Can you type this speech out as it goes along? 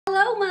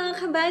Hello mga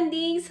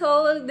kabanding!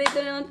 So,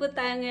 dito naman po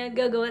tayo ngayon.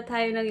 Gagawa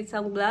tayo ng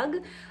isang vlog.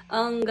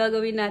 Ang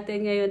gagawin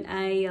natin ngayon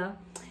ay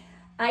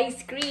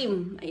ice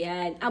cream.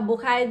 Ayan.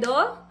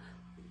 Avocado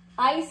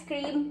ice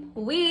cream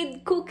with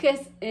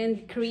cookies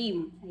and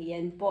cream.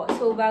 Ayan po.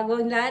 So,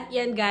 bago lahat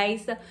yan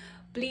guys,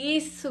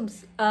 please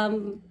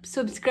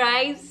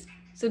subscribe,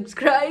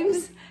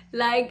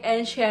 like,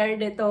 and share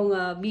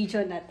nitong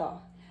video na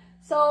to.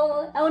 So,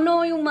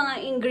 ano yung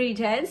mga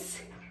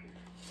ingredients?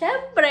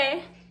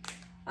 Siyempre,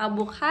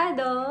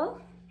 avocado.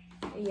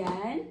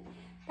 Ayan.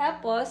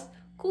 Tapos,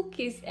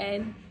 cookies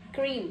and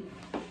cream.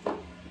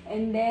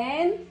 And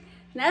then,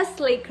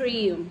 Nestle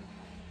cream.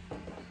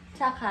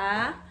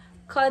 Tsaka,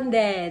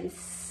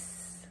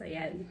 condensed.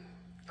 Ayan.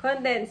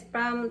 Condensed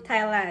from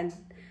Thailand.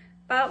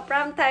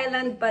 From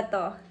Thailand pa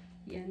to.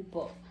 Ayan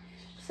po.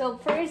 So,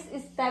 first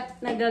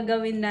step na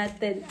gagawin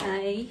natin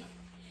ay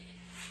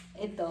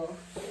ito.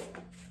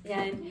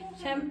 Ayan.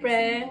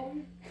 Siyempre,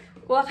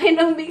 kuha kayo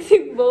ng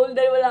mixing bowl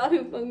dahil wala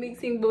kami pang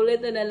mixing bowl.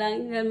 Ito na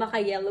lang.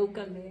 Maka-yellow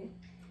kami.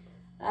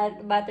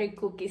 At butter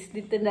cookies.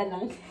 Dito na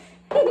lang.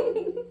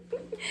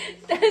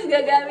 Tapos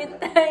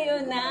gagamit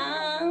tayo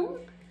ng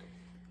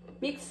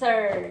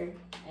mixer.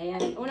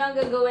 Ayan. Unang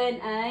gagawin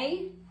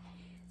ay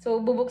so,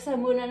 bubuksan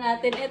muna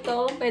natin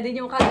ito. Pwede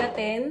nyo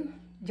kagatin.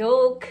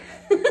 Joke.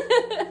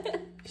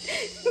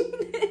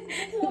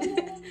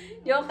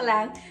 Joke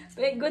lang.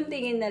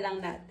 Guntingin na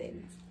lang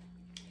natin.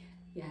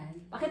 Yan.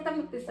 Pakita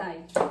mo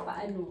design.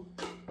 Paano?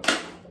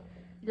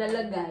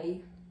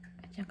 Lalagay.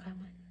 Yan.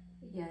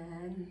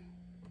 Yan.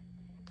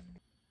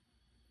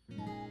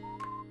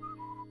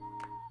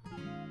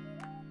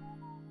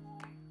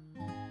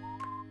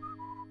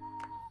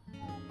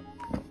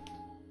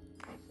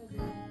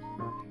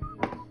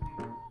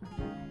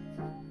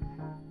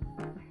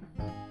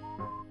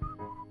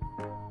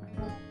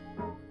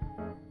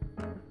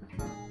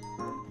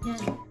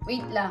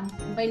 Wait lang.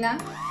 Okay na?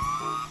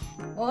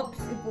 Oops,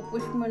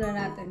 ipupush muna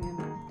natin yun.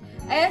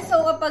 Ayan,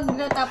 so kapag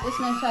natapos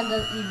na siya,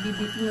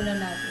 ibibit muna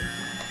natin.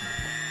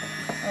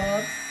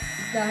 Oops,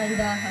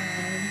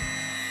 dahan-dahan.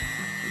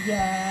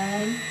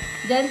 Yan.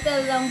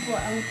 Gentle lang po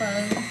ang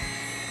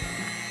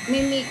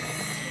pag-mimix.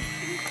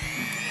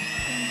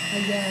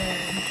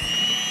 Ayan.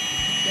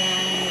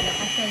 Yan,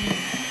 nalakasan mo.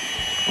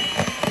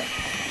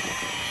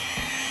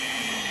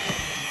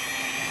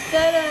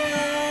 Tada!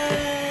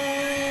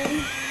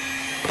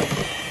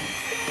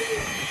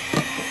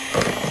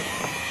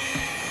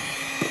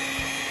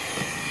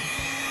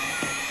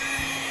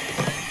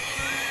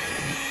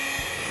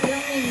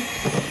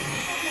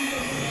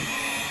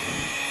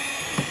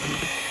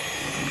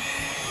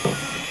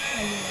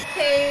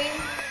 Okay.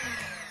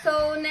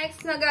 So,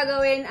 next na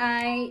gagawin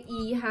ay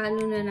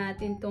ihalo na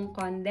natin tong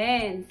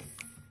condense.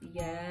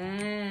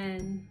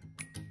 Yan.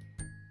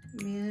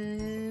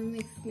 Yan.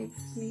 Mix.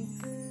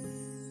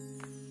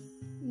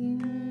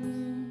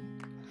 Yan.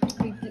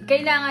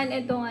 Kailangan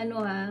itong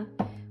ano ha,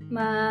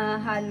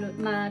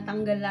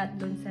 matanggal lahat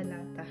dun sa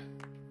lata.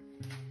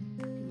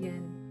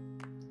 Yan.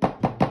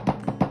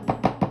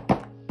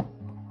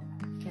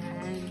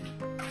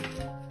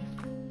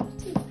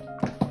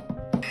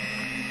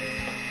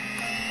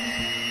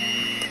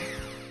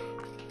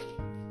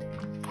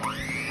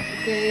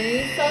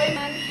 Okay, so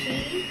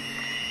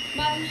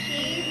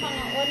Mamshi,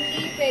 mga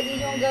only, pwede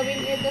nyo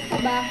gawin ito sa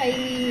bahay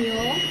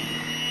ninyo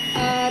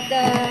at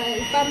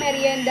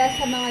ipamerienda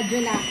sa mga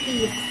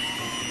junakis,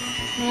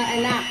 mga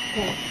anak.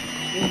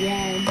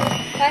 Ayan.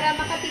 Para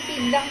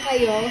makatipid lang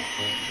kayo,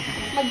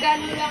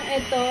 magkano lang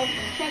ito?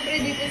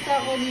 Siyempre dito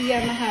sa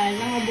Korea,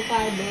 mahal ng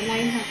avocado,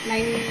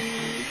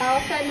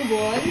 9,000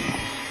 won.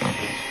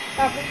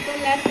 Tapos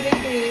itong Nestle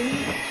cream,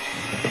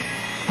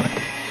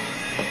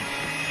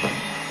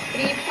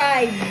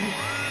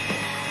 3,500.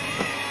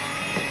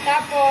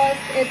 Tapos,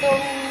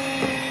 itong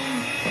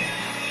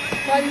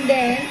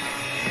condensed,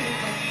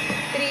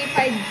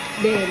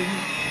 3,500 din.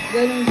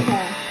 Ganun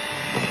siya.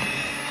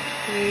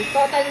 Okay,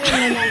 total nyo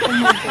na lang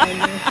kung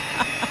magkano.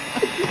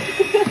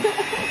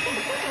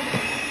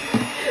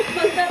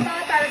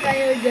 Magtatotal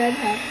kayo dyan,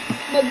 ha?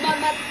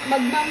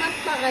 Magmamat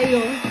pa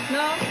kayo,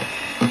 no?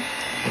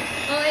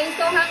 Okay,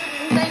 so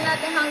hintayin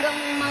natin hanggang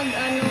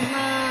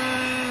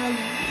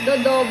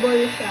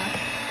mag-double siya.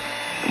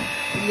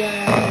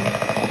 Yan.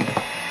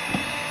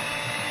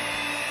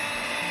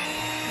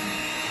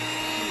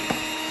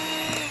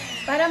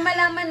 Para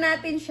malaman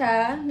natin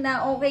siya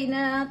na okay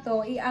na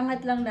to,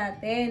 iangat lang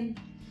natin.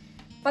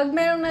 Pag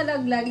merong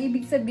nalaglag,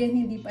 ibig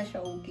sabihin hindi pa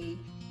siya okay.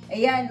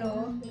 Ayan,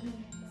 no?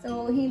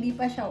 So, hindi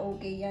pa siya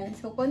okay yan.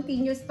 So,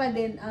 continuous pa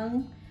din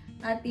ang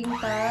ating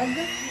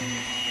pag-mix.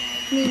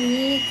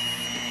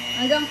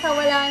 Hanggang sa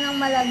wala nang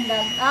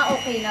malaglag,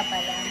 okay na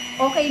pala.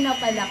 Okay na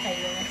pala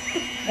kayo.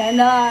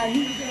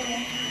 Ganon.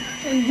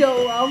 Yung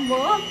jowa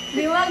mo.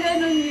 Di ba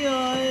ganun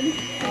yun?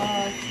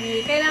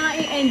 Okay. Kailangan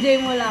i-enjoy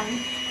mo lang.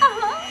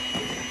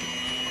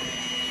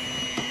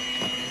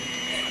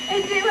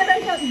 Enjoy mo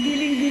lang siya.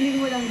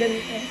 Giling-giling mo lang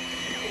ganito.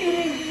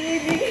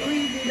 Giling-giling.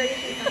 Uy, hindi na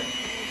ito.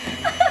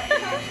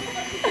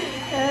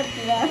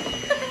 Diba?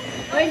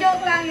 Or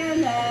joke lang yun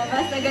eh.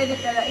 Basta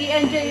ganito lang.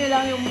 I-enjoy nyo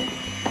lang yung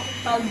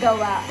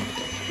paggawa.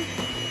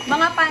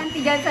 Mga panty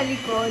dyan sa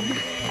likod.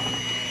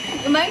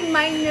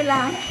 Mind nyo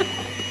lang.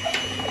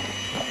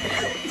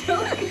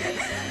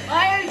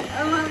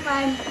 Or mga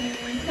panty.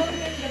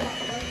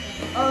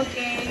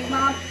 Okay.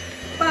 Mga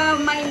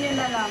pa-mind nyo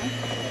na lang.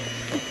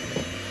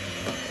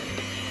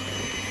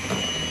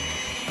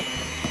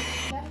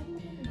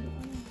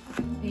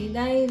 Okay,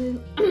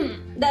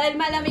 dahil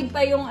malamig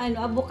pa yung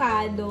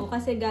avocado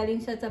kasi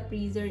galing siya sa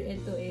freezer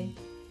ito eh.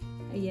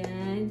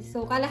 Ayan.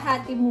 So,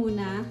 kalahati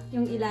muna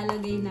yung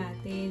ilalagay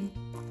natin.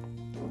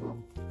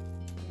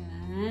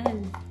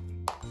 Ayan.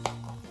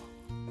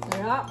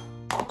 Sarap.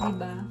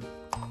 Diba?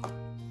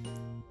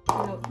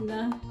 Sarap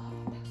na.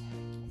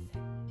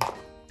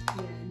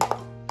 Ayan.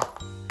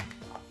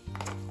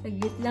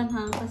 Saglit lang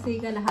ha,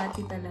 kasi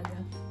kalahati talaga.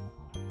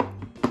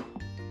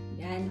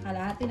 Ayan,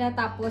 kalahati na.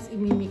 Tapos,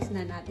 imimix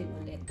na natin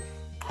ulit.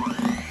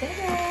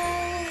 Tada!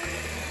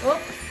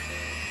 Oops!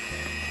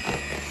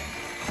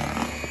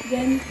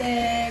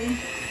 Gentle.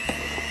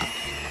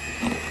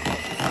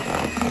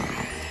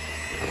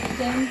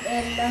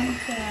 Gentle lang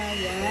siya.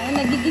 Yan.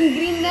 Nagiging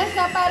green na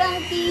siya. Parang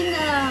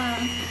tina.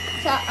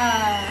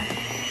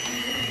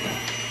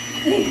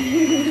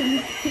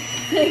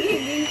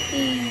 Nagiging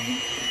tea.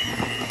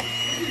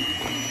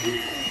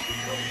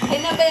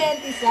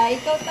 Kinabentisa.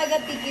 Ikaw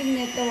taga-tikim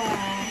nito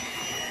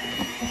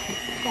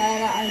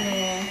Para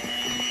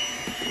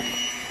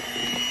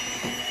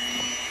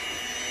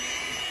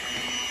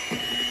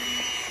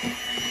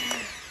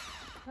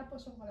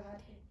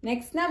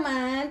Next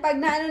naman, pag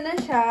naano na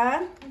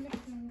siya,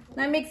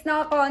 na-mix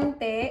na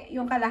konti,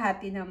 yung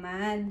kalahati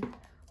naman.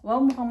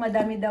 Wow, mukhang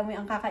madami-dami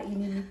ang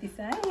kakainin ni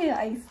Tisay.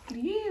 Ice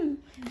cream.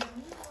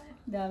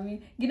 Dami.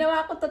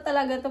 Ginawa ko to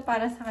talaga to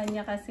para sa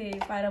kanya kasi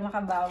para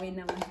makabawi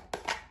naman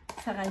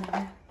sa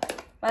kanya.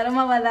 Para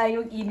mawala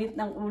yung init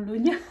ng ulo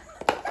niya.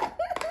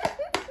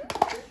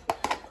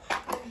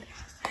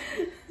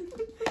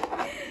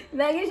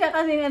 Lagi siya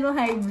kasi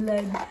high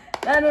blood.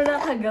 Lalo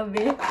na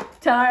kagabi.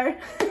 Char.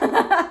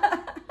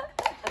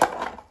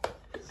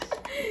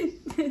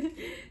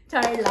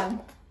 Char lang.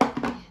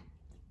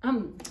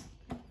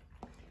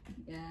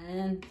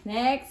 Yan.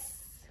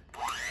 Next.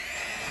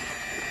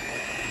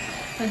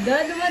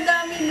 Agad,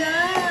 madami na.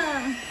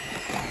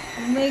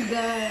 Oh my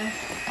gosh.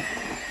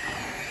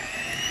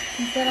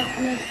 Ang sarap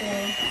na to.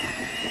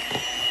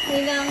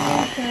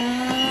 Kailangan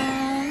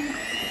siyang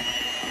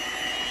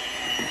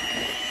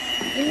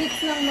i-mix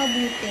lang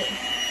mabuti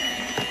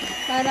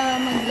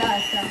para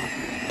maglasa.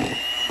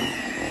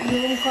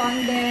 Yung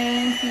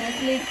condensed,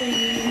 Nestle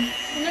cream.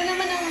 Ano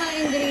naman ang mga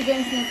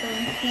ingredients nito?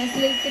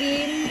 Nestle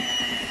cream,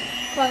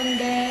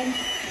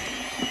 condensed,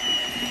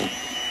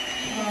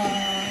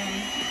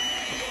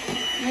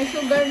 may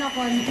sugar na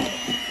konti.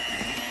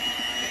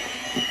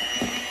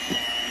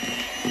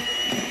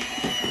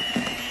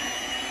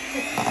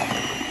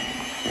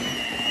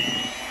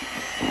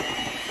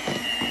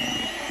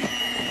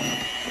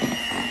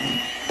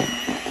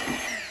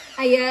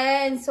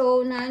 Ayan,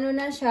 so naano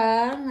na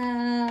siya,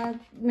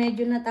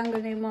 medyo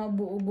natanggal na yung mga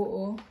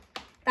buo-buo.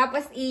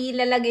 Tapos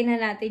ilalagay na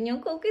natin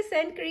yung cookies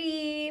and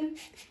cream.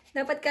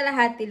 Dapat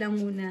kalahati lang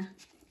muna.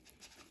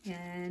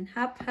 Yan,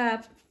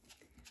 half-half.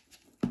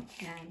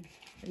 Yan,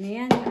 ito na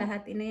yan,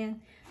 kalahati na yan.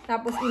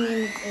 Tapos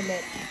inimix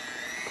ulit.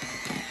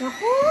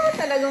 Naku,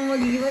 talagang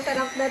magiging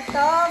masarap na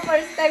to.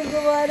 First time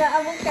gumawa na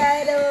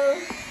avocado.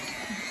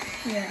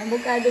 Yan,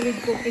 avocado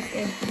with cookies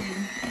and cream.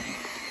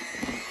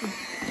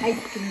 Ice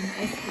cream.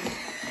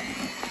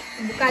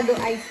 Avocado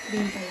ice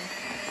cream pala.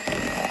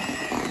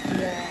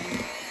 Yan.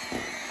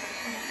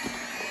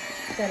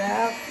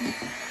 Sarap.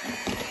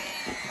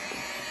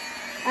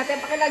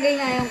 Ate, pakilagay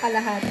nga yung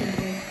kalahati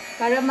din.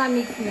 Para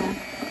ma-mix na.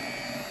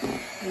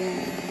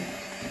 Yan.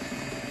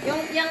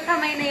 Yung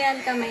kamay na yan,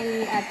 kamay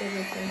ni Ate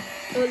Lucy.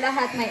 So,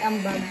 lahat may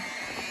ambag.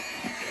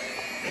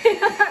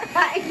 Kaya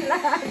kain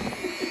lahat.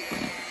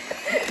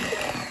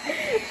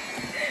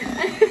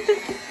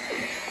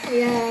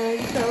 Ayan.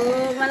 So,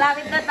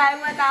 malapit na tayo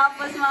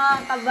matapos mga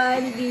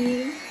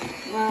kabanding.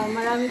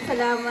 Maraming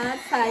salamat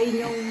sa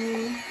inyong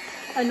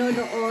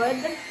panonood.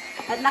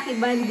 At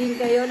nakibanding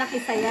kayo,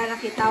 nakisaya,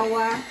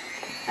 nakitawa,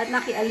 at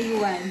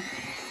nakialiwan.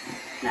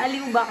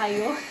 Naaliw ba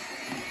kayo?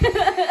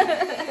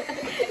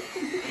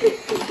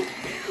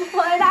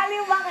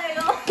 Naaliw ba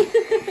kayo?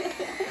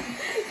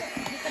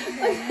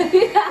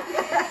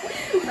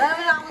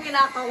 Marami na akong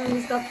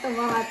kinakausap sa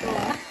mga to.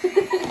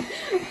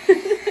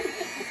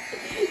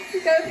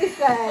 Ikaw,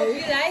 Tisay. Hope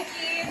you like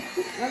it.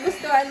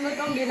 Magustuhan mo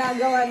itong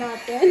ginagawa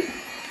natin.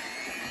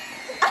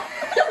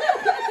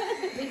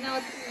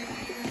 Without,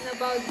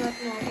 about not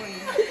mo ko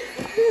yun.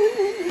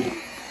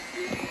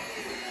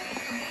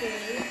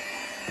 Okay.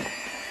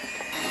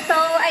 So,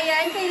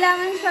 ayan,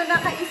 kailangan siya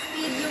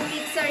naka-speed yung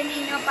mixer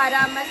ninyo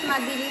para mas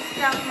mabilis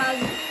siyang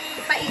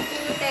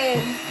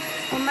magpaikutin.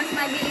 O mas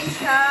mabilis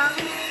siyang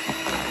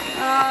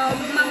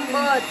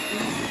lumambot.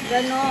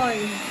 Ganon.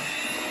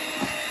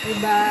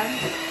 Diba?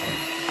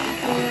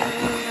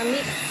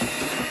 Mix.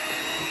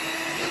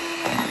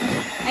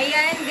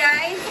 Ayan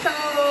guys, so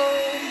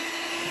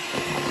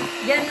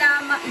dyan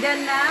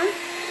na,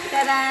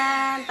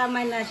 taran,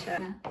 tama na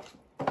siya.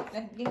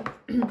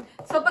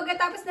 So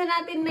pagkatapos na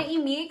natin na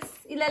i-mix,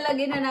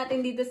 ilalagay na natin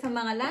dito sa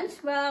mga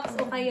lunchbox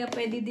o kaya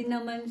pwede din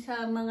naman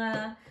sa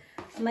mga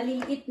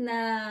maliliit na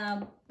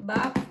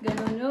box,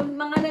 gano'n. Yung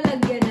mga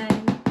lalagyanan,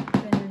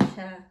 gano'n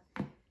siya.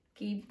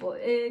 Okay po.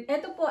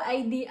 Ito po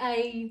ay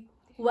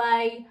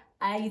DIY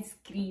ice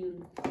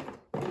cream.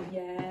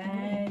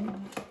 Ayan.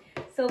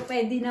 So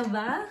pwede na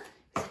ba?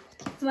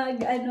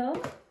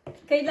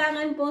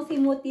 Kailangan pong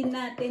simutin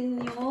natin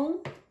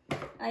yung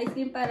ice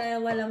cream para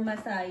walang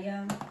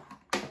masayang.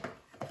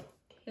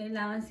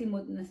 Kailangan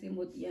simut na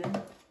simut yan.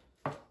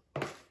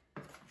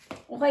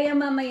 O kaya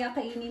mamaya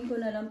kainin ko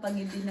na lang pag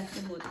hindi na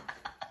simut.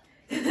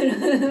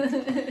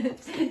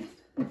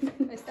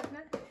 Stop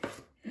na.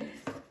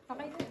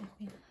 Okay na.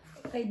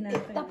 Okay na.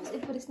 Tapos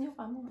i-freeze niyo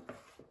pa mo.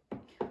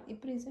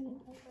 I-freeze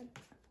niyo.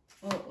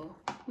 Oo.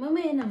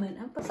 Mamaya naman.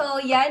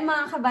 So, yan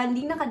mga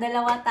kabanding,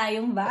 nakadalawa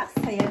tayong box.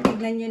 Ayan,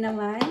 tignan nyo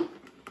naman.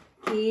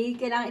 Okay,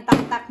 kailangan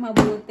itak-tak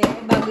mabuti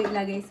bago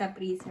ilagay sa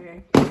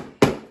freezer.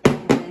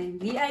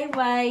 Ayan,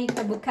 DIY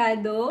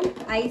avocado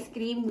ice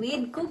cream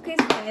with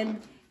cookies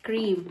and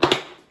cream.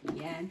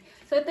 Ayan.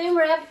 So, ito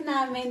yung ref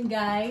namin,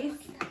 guys.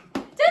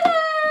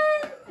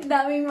 Tadaan! Ang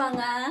daming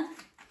mga...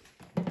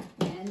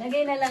 Ayan,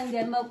 lagay na lang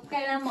dyan.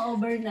 Kailangan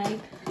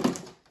ma-overnight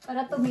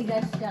para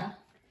tumigas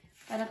siya.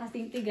 Para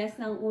kasing tigas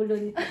ng ulo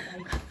ni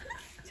Tatay.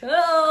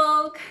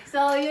 Joke!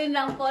 So, yun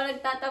lang po.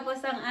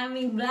 Nagtatapos ang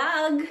aming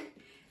vlog.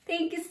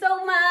 Thank you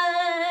so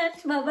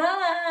much!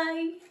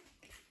 Bye-bye!